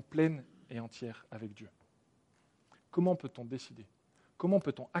communion pleine et entière avec Dieu. Comment peut-on décider ? Comment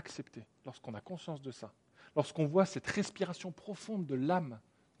peut-on accepter, lorsqu'on a conscience de ça, lorsqu'on voit cette respiration profonde de l'âme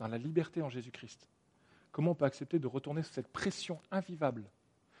dans la liberté en Jésus-Christ, comment on peut accepter de retourner sur cette pression invivable,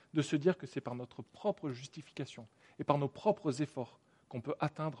 de se dire que c'est par notre propre justification et par nos propres efforts qu'on peut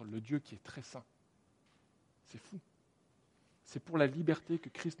atteindre le Dieu qui est très saint ? C'est fou. C'est pour la liberté que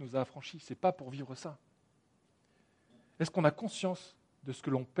Christ nous a affranchis, ce n'est pas pour vivre ça. Est-ce qu'on a conscience de ce que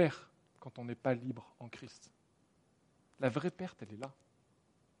l'on perd quand on n'est pas libre en Christ ? La vraie perte, elle est là.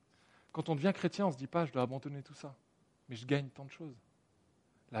 Quand on devient chrétien, on ne se dit pas « je dois abandonner tout ça », mais je gagne tant de choses.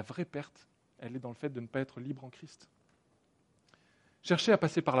 La vraie perte, elle est dans le fait de ne pas être libre en Christ. Chercher à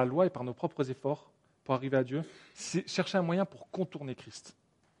passer par la loi et par nos propres efforts pour arriver à Dieu, c'est chercher un moyen pour contourner Christ.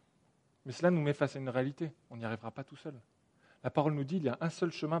 Mais cela nous met face à une réalité, on n'y arrivera pas tout seul. La parole nous dit qu'il y a un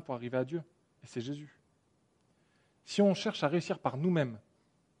seul chemin pour arriver à Dieu, et c'est Jésus. Si on cherche à réussir par nous-mêmes,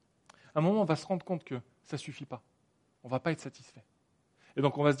 à un moment, on va se rendre compte que ça ne suffit pas. On ne va pas être satisfait. Et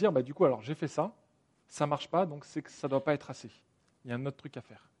donc, on va se dire, du coup, alors j'ai fait ça ne marche pas, donc c'est que ça ne doit pas être assez. Il y a un autre truc à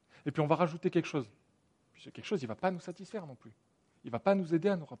faire. Et puis, on va rajouter quelque chose. Puis, ce quelque chose, il ne va pas nous satisfaire non plus. Il ne va pas nous aider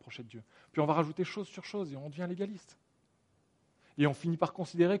à nous rapprocher de Dieu. Puis, on va rajouter chose sur chose et on devient légaliste. Et on finit par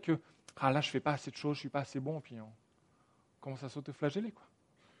considérer que, là, je ne fais pas assez de choses, je ne suis pas assez bon, puis on commence à s'autoflageller, quoi.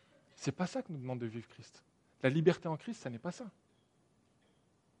 C'est pas ça que nous demande de vivre Christ. La liberté en Christ, ça n'est pas ça.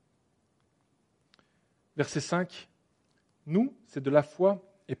 Verset 5. Nous, c'est de la foi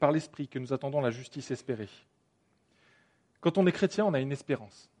et par l'Esprit que nous attendons la justice espérée. Quand on est chrétien, on a une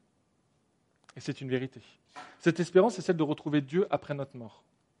espérance. Et c'est une vérité. Cette espérance, c'est celle de retrouver Dieu après notre mort.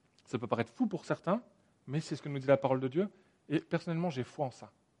 Ça peut paraître fou pour certains, mais c'est ce que nous dit la parole de Dieu. Et personnellement, j'ai foi en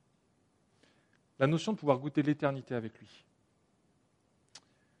ça. La notion de pouvoir goûter l'éternité avec lui.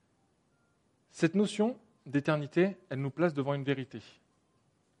 Cette notion d'éternité, elle nous place devant une vérité.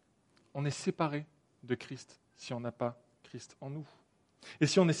 On est séparé de Christ si on n'a pas Christ en nous. Et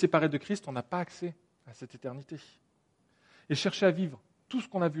si on est séparé de Christ, on n'a pas accès à cette éternité. Et chercher à vivre tout ce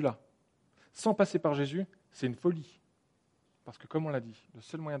qu'on a vu là, sans passer par Jésus, c'est une folie. Parce que comme on l'a dit, le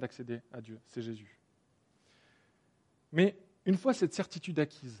seul moyen d'accéder à Dieu, c'est Jésus. Mais une fois cette certitude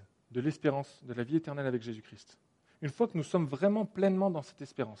acquise de l'espérance de la vie éternelle avec Jésus-Christ, une fois que nous sommes vraiment pleinement dans cette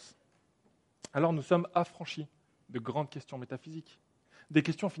espérance, alors nous sommes affranchis de grandes questions métaphysiques. Des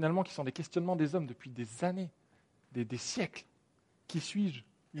questions finalement qui sont des questionnements des hommes depuis des années, des siècles. Qui suis-je?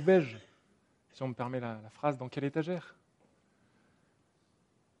 Où vais-je? Si on me permet la phrase, dans quelle étagère?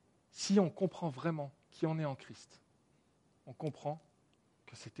 Si on comprend vraiment qui on est en Christ, on comprend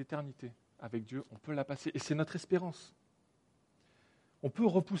que cette éternité avec Dieu, on peut la passer. Et c'est notre espérance. On peut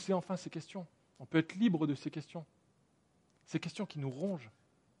repousser enfin ces questions. On peut être libre de ces questions. Ces questions qui nous rongent.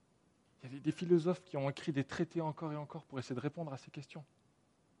 Il y a des philosophes qui ont écrit des traités encore et encore pour essayer de répondre à ces questions.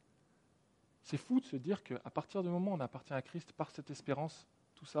 C'est fou de se dire qu'à partir du moment où on appartient à Christ, par cette espérance,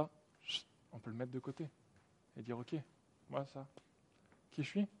 tout ça, on peut le mettre de côté et dire, ok, moi ça, qui je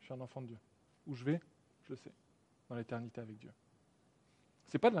suis un enfant de Dieu. Où je vais, je le sais, dans l'éternité avec Dieu.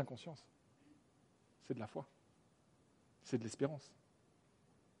 Ce n'est pas de l'inconscience, c'est de la foi, c'est de l'espérance.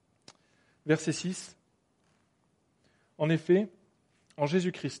 Verset 6. En effet, en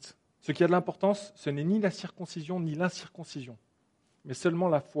Jésus-Christ, ce qui a de l'importance, ce n'est ni la circoncision ni l'incirconcision, mais seulement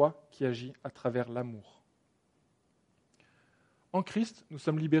la foi qui agit à travers l'amour. En Christ, nous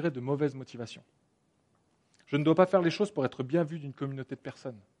sommes libérés de mauvaises motivations. Je ne dois pas faire les choses pour être bien vu d'une communauté de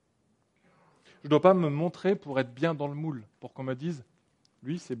personnes. Je ne dois pas me montrer pour être bien dans le moule, pour qu'on me dise «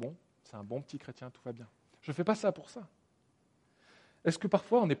 lui, c'est bon, c'est un bon petit chrétien, tout va bien ». Je ne fais pas ça pour ça. Est-ce que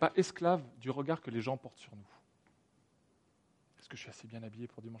parfois on n'est pas esclave du regard que les gens portent sur nous? Est-ce que je suis assez bien habillé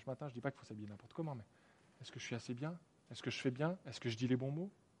pour dimanche matin? Je ne dis pas qu'il faut s'habiller n'importe comment, mais est-ce que je suis assez bien? Est-ce que je fais bien? Est-ce que je dis les bons mots?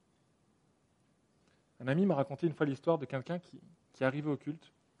 Un ami m'a raconté une fois l'histoire de quelqu'un qui arrivait au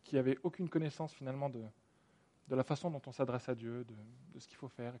culte, qui n'avait aucune connaissance finalement de la façon dont on s'adresse à Dieu, de ce qu'il faut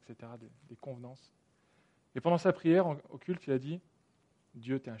faire, etc., des convenances. Et pendant sa prière au culte, il a dit «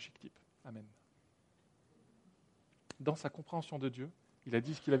 Dieu, t'es un chic type. Amen ». Dans sa compréhension de Dieu, il a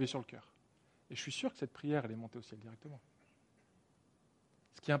dit ce qu'il avait sur le cœur. Et je suis sûr que cette prière, elle est montée au ciel directement.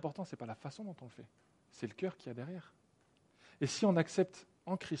 Ce qui est important, ce n'est pas la façon dont on le fait, c'est le cœur qu'il y a derrière. Et si on accepte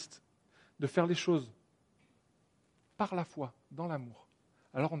en Christ de faire les choses par la foi, dans l'amour,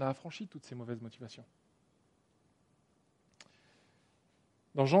 alors on a affranchi toutes ces mauvaises motivations.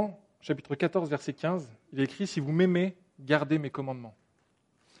 Dans Jean, chapitre 14, verset 15, il est écrit « Si vous m'aimez, gardez mes commandements ».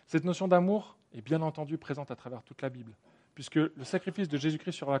 Cette notion d'amour est bien entendu présente à travers toute la Bible, puisque le sacrifice de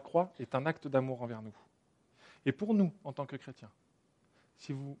Jésus-Christ sur la croix est un acte d'amour envers nous. Et pour nous, en tant que chrétiens,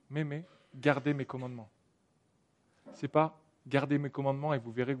 si vous m'aimez, gardez mes commandements. Ce n'est pas « gardez mes commandements et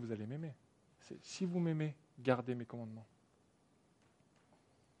vous verrez que vous allez m'aimer ». C'est « si vous m'aimez, gardez mes commandements ».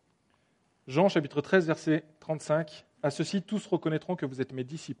 Jean, chapitre 13, verset 35, « À ceci, tous reconnaîtront que vous êtes mes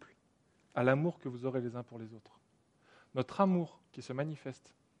disciples, à l'amour que vous aurez les uns pour les autres. » Notre amour qui se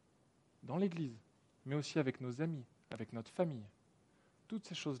manifeste dans l'Église, mais aussi avec nos amis, avec notre famille, toutes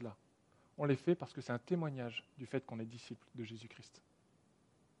ces choses-là, on les fait parce que c'est un témoignage du fait qu'on est disciple de Jésus-Christ.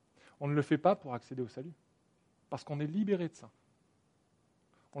 On ne le fait pas pour accéder au salut, parce qu'on est libéré de ça.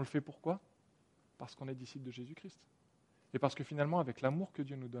 On le fait pourquoi? Parce qu'on est disciple de Jésus-Christ. Et parce que finalement, avec l'amour que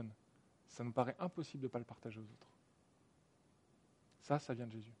Dieu nous donne, ça nous paraît impossible de ne pas le partager aux autres. Ça vient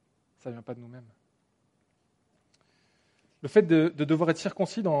de Jésus. Ça ne vient pas de nous-mêmes. Le fait de devoir être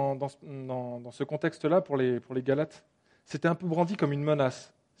circoncis dans ce contexte-là pour les Galates, c'était un peu brandi comme une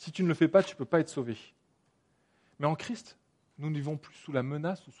menace. Si tu ne le fais pas, tu ne peux pas être sauvé. Mais en Christ, nous ne vivons plus sous la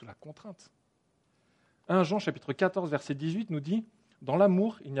menace ou sous la contrainte. 1 Jean chapitre 14, verset 18 nous dit « Dans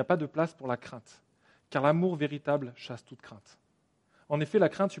l'amour, il n'y a pas de place pour la crainte, car l'amour véritable chasse toute crainte. En effet, la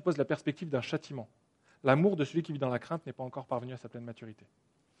crainte suppose la perspective d'un châtiment. L'amour de celui qui vit dans la crainte n'est pas encore parvenu à sa pleine maturité. »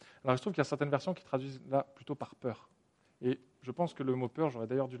 Alors je trouve qu'il y a certaines versions qui traduisent là plutôt par peur. Et je pense que le mot peur, j'aurais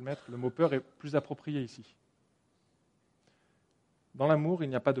d'ailleurs dû le mettre, le mot peur est plus approprié ici. Dans l'amour, il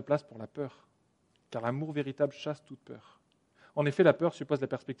n'y a pas de place pour la peur, car l'amour véritable chasse toute peur. En effet, la peur suppose la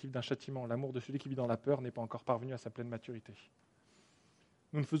perspective d'un châtiment. L'amour de celui qui vit dans la peur n'est pas encore parvenu à sa pleine maturité.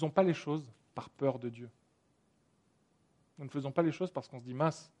 Nous ne faisons pas les choses par peur de Dieu. Nous ne faisons pas les choses parce qu'on se dit «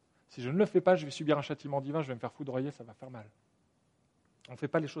 mince, si je ne le fais pas, je vais subir un châtiment divin, je vais me faire foudroyer, ça va faire mal. » On ne fait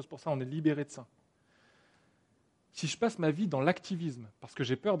pas les choses pour ça, on est libéré de ça. Si je passe ma vie dans l'activisme parce que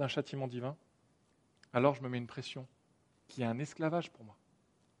j'ai peur d'un châtiment divin, alors je me mets une pression qui est un esclavage pour moi.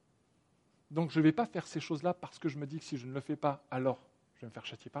 Donc je ne vais pas faire ces choses-là parce que je me dis que si je ne le fais pas, alors je vais me faire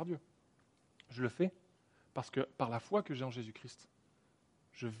châtier par Dieu. Je le fais parce que par la foi que j'ai en Jésus-Christ,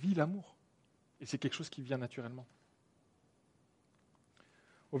 je vis l'amour. Et c'est quelque chose qui vient naturellement.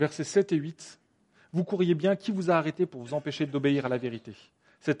 Au versets 7 et 8, « Vous courriez bien, qui vous a arrêté pour vous empêcher d'obéir à la vérité ?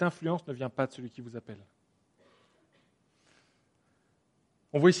 Cette influence ne vient pas de celui qui vous appelle. »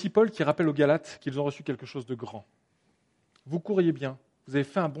 On voit ici Paul qui rappelle aux Galates qu'ils ont reçu quelque chose de grand. Vous courriez bien, vous avez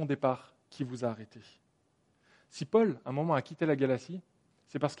fait un bon départ, qui vous a arrêté ? Si Paul, à un moment, a quitté la Galatie,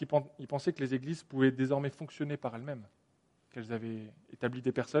 c'est parce qu'il pensait que les églises pouvaient désormais fonctionner par elles-mêmes, qu'elles avaient établi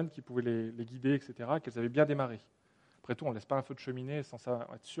des personnes qui pouvaient les guider, etc., qu'elles avaient bien démarré. Après tout, on ne laisse pas un feu de cheminée sans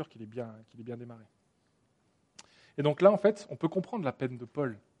être sûr qu'il est bien démarré. Et donc là, en fait, on peut comprendre la peine de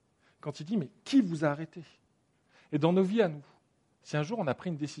Paul quand il dit « Mais qui vous a arrêté ?» Et dans nos vies à nous, si un jour on a pris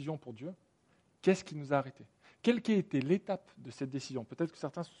une décision pour Dieu, qu'est-ce qui nous a arrêtés ? Quelle qui a été l'étape de cette décision ? Peut-être que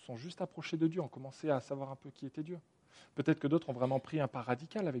certains se sont juste approchés de Dieu, ont commencé à savoir un peu qui était Dieu. Peut-être que d'autres ont vraiment pris un pas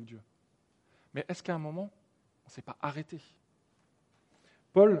radical avec Dieu. Mais est-ce qu'à un moment, on ne s'est pas arrêté ?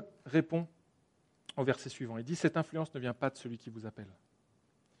 Paul répond au verset suivant. Il dit « Cette influence ne vient pas de celui qui vous appelle. »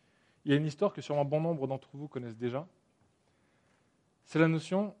 Il y a une histoire que sûrement bon nombre d'entre vous connaissent déjà. C'est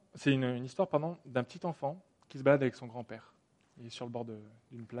une histoire d'un petit enfant qui se balade avec son grand-père. Il est sur le bord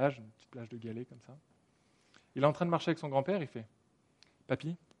d'une plage, une petite plage de galets comme ça. Il est en train de marcher avec son grand-père, il fait «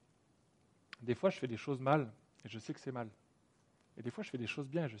 Papy, des fois je fais des choses mal et je sais que c'est mal. Et des fois je fais des choses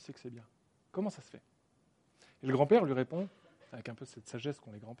bien et je sais que c'est bien. Comment ça se fait ?» Et le grand-père lui répond, avec un peu cette sagesse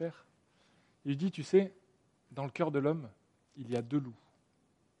qu'ont les grands-pères, il lui dit « Tu sais, dans le cœur de l'homme, il y a deux loups.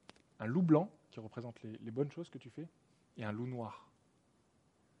 Un loup blanc, qui représente les bonnes choses que tu fais, et un loup noir.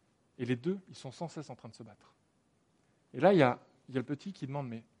 Et les deux, ils sont sans cesse en train de se battre. Et là, il y a le petit qui demande «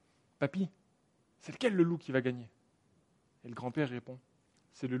 Mais papy, c'est lequel le loup qui va gagner ?» Et le grand-père répond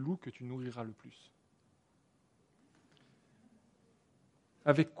 « C'est le loup que tu nourriras le plus. »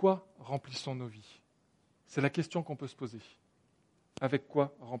 Avec quoi remplissons nos vies ? C'est la question qu'on peut se poser. Avec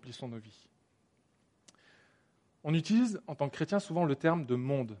quoi remplissons nos vies ? On utilise, en tant que chrétien, souvent le terme de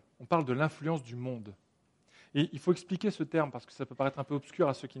monde. On parle de l'influence du monde. Et il faut expliquer ce terme parce que ça peut paraître un peu obscur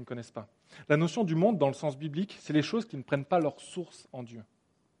à ceux qui ne connaissent pas. La notion du monde, dans le sens biblique, c'est les choses qui ne prennent pas leur source en Dieu.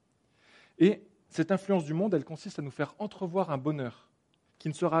 Et cette influence du monde, elle consiste à nous faire entrevoir un bonheur qui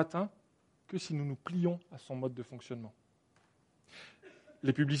ne sera atteint que si nous nous plions à son mode de fonctionnement.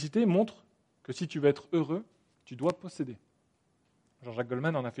 Les publicités montrent que si tu veux être heureux, tu dois posséder. Jean-Jacques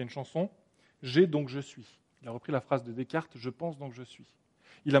Goldman en a fait une chanson, « J'ai donc je suis ». Il a repris la phrase de Descartes, « Je pense donc je suis ».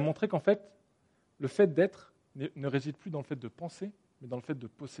 Il a montré qu'en fait, le fait d'être ne réside plus dans le fait de penser, mais dans le fait de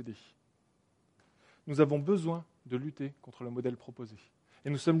posséder. Nous avons besoin de lutter contre le modèle proposé. Et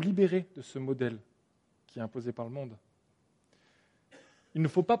nous sommes libérés de ce modèle qui est imposé par le monde. Il ne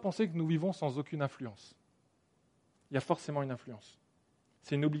faut pas penser que nous vivons sans aucune influence. Il y a forcément une influence.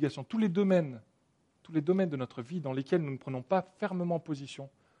 C'est une obligation. Tous les domaines de notre vie dans lesquels nous ne prenons pas fermement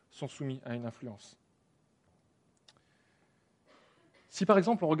position sont soumis à une influence. Si par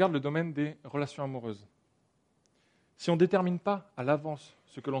exemple on regarde le domaine des relations amoureuses, si on ne détermine pas à l'avance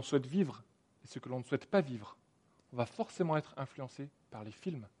ce que l'on souhaite vivre et ce que l'on ne souhaite pas vivre, on va forcément être influencé par les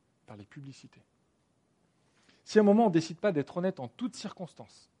films, par les publicités. Si à un moment on ne décide pas d'être honnête en toutes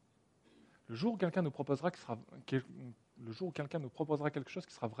circonstances, le jour où quelqu'un nous proposera quelque chose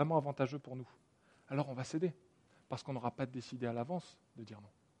qui sera vraiment avantageux pour nous, alors on va céder, parce qu'on n'aura pas décidé à l'avance de dire non.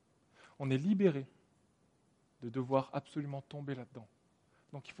 On est libéré de devoir absolument tomber là-dedans.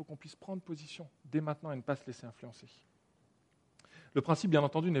 Donc il faut qu'on puisse prendre position dès maintenant et ne pas se laisser influencer. Le principe, bien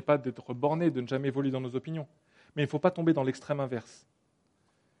entendu, n'est pas d'être borné, de ne jamais évoluer dans nos opinions, mais il ne faut pas tomber dans l'extrême inverse.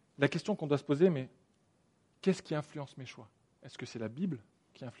 La question qu'on doit se poser, mais qu'est-ce qui influence mes choix ? Est-ce que c'est la Bible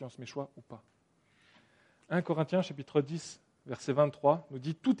qui influence mes choix ou pas ? 1 Corinthiens, chapitre 10, verset 23, nous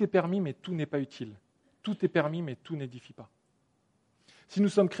dit « Tout est permis, mais tout n'est pas utile. Tout est permis, mais tout n'édifie pas. » Si nous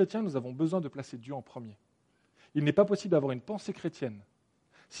sommes chrétiens, nous avons besoin de placer Dieu en premier. Il n'est pas possible d'avoir une pensée chrétienne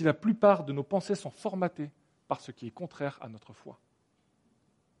si la plupart de nos pensées sont formatées par ce qui est contraire à notre foi.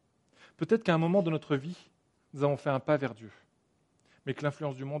 Peut-être qu'à un moment de notre vie, nous avons fait un pas vers Dieu, mais que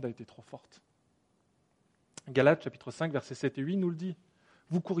l'influence du monde a été trop forte. Galates, chapitre 5, versets 7 et 8 nous le dit. «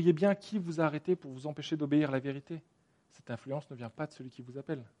 Vous courriez bien, qui vous a arrêté pour vous empêcher d'obéir à la vérité ? Cette influence ne vient pas de celui qui vous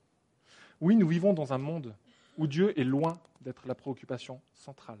appelle. » Oui, nous vivons dans un monde où Dieu est loin d'être la préoccupation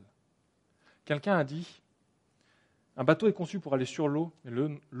centrale. Quelqu'un a dit « Un bateau est conçu pour aller sur l'eau, mais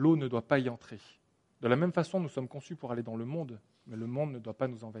l'eau ne doit pas y entrer. De la même façon, nous sommes conçus pour aller dans le monde, mais le monde ne doit pas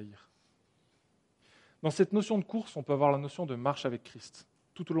nous envahir. Dans cette notion de course, on peut avoir la notion de marche avec Christ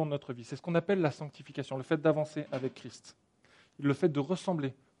tout au long de notre vie. C'est ce qu'on appelle la sanctification, le fait d'avancer avec Christ. Le fait de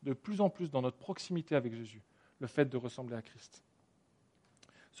ressembler de plus en plus dans notre proximité avec Jésus, le fait de ressembler à Christ.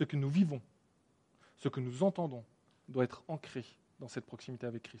 Ce que nous vivons, ce que nous entendons, doit être ancré dans cette proximité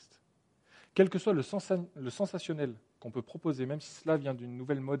avec Christ. Quel que soit le sensationnel qu'on peut proposer, même si cela vient d'une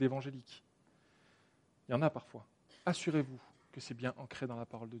nouvelle mode évangélique, il y en a parfois. Assurez-vous que c'est bien ancré dans la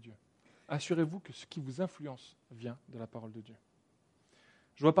parole de Dieu. Assurez-vous que ce qui vous influence vient de la parole de Dieu.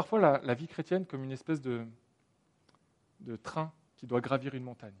 Je vois parfois la vie chrétienne comme une espèce de train qui doit gravir une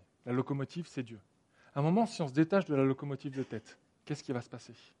montagne. La locomotive, c'est Dieu. À un moment, si on se détache de la locomotive de tête, qu'est-ce qui va se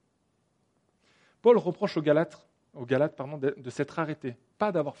passer ? Paul reproche aux Galates de s'être arrêtés,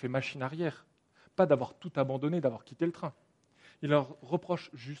 pas d'avoir fait machine arrière, pas d'avoir tout abandonné, d'avoir quitté le train. Il leur reproche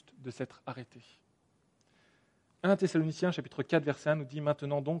juste de s'être arrêtés. 1 Thessaloniciens, chapitre 4, verset 1, nous dit «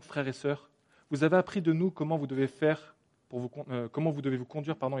 Maintenant donc, frères et sœurs, vous avez appris de nous comment vous devez vous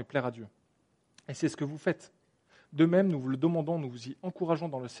conduire et plaire à Dieu. Et c'est ce que vous faites. De même, nous vous le demandons, nous vous y encourageons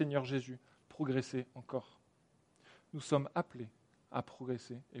dans le Seigneur Jésus. Progressez encore. » Nous sommes appelés à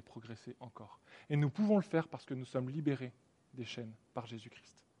progresser et progresser encore. Et nous pouvons le faire parce que nous sommes libérés des chaînes par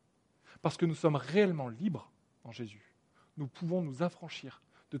Jésus-Christ. Parce que nous sommes réellement libres en Jésus. Nous pouvons nous affranchir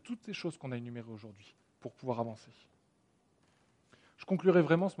de toutes ces choses qu'on a énumérées aujourd'hui pour pouvoir avancer. Je conclurai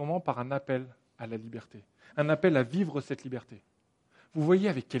vraiment ce moment par un appel à la liberté, un appel à vivre cette liberté. Vous voyez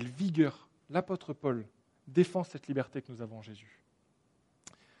avec quelle vigueur l'apôtre Paul défend cette liberté que nous avons en Jésus.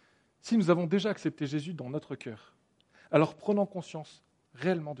 Si nous avons déjà accepté Jésus dans notre cœur, alors prenons conscience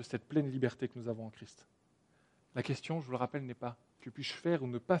réellement de cette pleine liberté que nous avons en Christ. La question, je vous le rappelle, n'est pas « que puis-je faire ou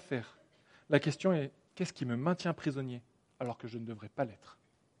ne pas faire ?» La question est « qu'est-ce qui me maintient prisonnier alors que je ne devrais pas l'être ?»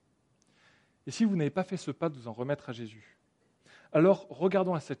 Et si vous n'avez pas fait ce pas de vous en remettre à Jésus, alors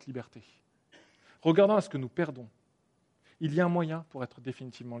regardons à cette liberté. Regardons à ce que nous perdons. Il y a un moyen pour être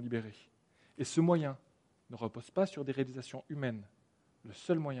définitivement libéré. Et ce moyen ne repose pas sur des réalisations humaines. Le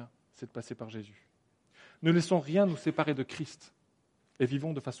seul moyen, c'est de passer par Jésus. Ne laissons rien nous séparer de Christ et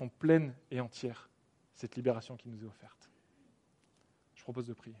vivons de façon pleine et entière cette libération qui nous est offerte. Je propose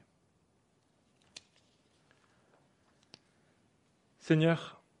de prier.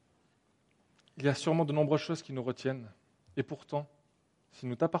 Seigneur, il y a sûrement de nombreuses choses qui nous retiennent, et pourtant, si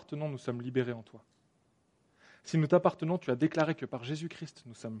nous t'appartenons, nous sommes libérés en toi. Si nous t'appartenons, tu as déclaré que par Jésus-Christ,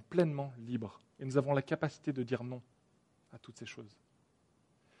 nous sommes pleinement libres, et nous avons la capacité de dire non à toutes ces choses.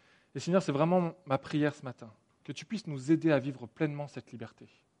 Et Seigneur, c'est vraiment ma prière ce matin, que tu puisses nous aider à vivre pleinement cette liberté,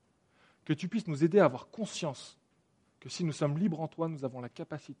 que tu puisses nous aider à avoir conscience que si nous sommes libres en toi, nous avons la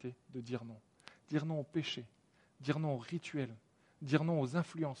capacité de dire non au péché, dire non aux rituels, dire non aux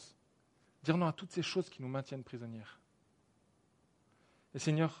influences, dire non à toutes ces choses qui nous maintiennent prisonnières. Et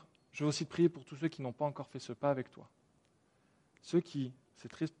Seigneur, je veux aussi te prier pour tous ceux qui n'ont pas encore fait ce pas avec toi. Ceux qui, c'est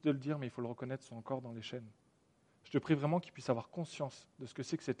triste de le dire, mais il faut le reconnaître, sont encore dans les chaînes. Je te prie vraiment qu'ils puissent avoir conscience de ce que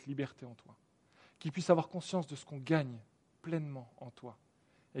c'est que cette liberté en toi, qu'ils puissent avoir conscience de ce qu'on gagne pleinement en toi,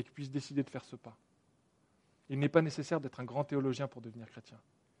 et qu'ils puissent décider de faire ce pas. Il n'est pas nécessaire d'être un grand théologien pour devenir chrétien.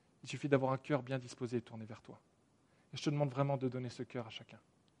 Il suffit d'avoir un cœur bien disposé et tourné vers toi. Et je te demande vraiment de donner ce cœur à chacun.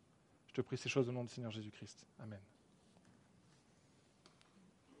 Je te prie ces choses au nom du Seigneur Jésus-Christ. Amen.